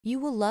You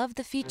will love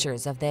the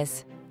features of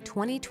this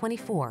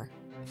 2024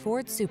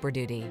 Ford Super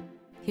Duty.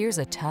 Here's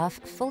a tough,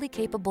 fully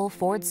capable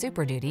Ford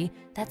Super Duty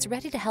that's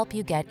ready to help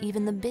you get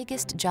even the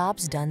biggest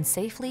jobs done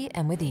safely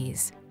and with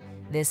ease.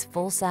 This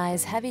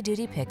full-size,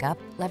 heavy-duty pickup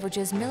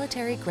leverages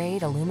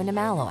military-grade aluminum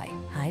alloy,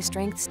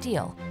 high-strength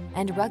steel,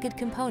 and rugged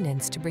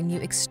components to bring you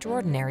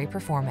extraordinary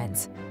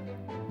performance.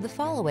 The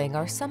following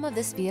are some of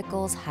this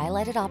vehicle's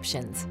highlighted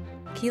options: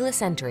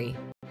 keyless entry,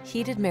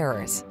 heated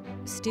mirrors,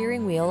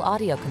 steering wheel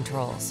audio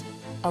controls,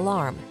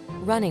 alarm,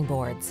 running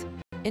boards,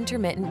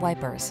 intermittent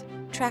wipers,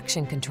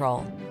 traction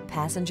control,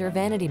 passenger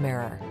vanity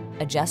mirror,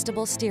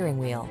 adjustable steering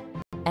wheel,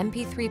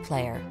 MP3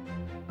 player.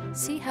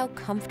 See how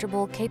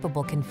comfortable,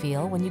 capable can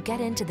feel when you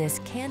get into this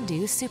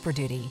can-do Super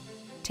Duty.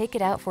 Take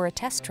it out for a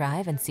test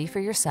drive and see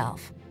for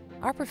yourself.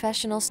 Our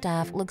professional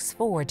staff looks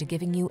forward to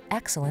giving you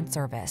excellent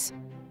service.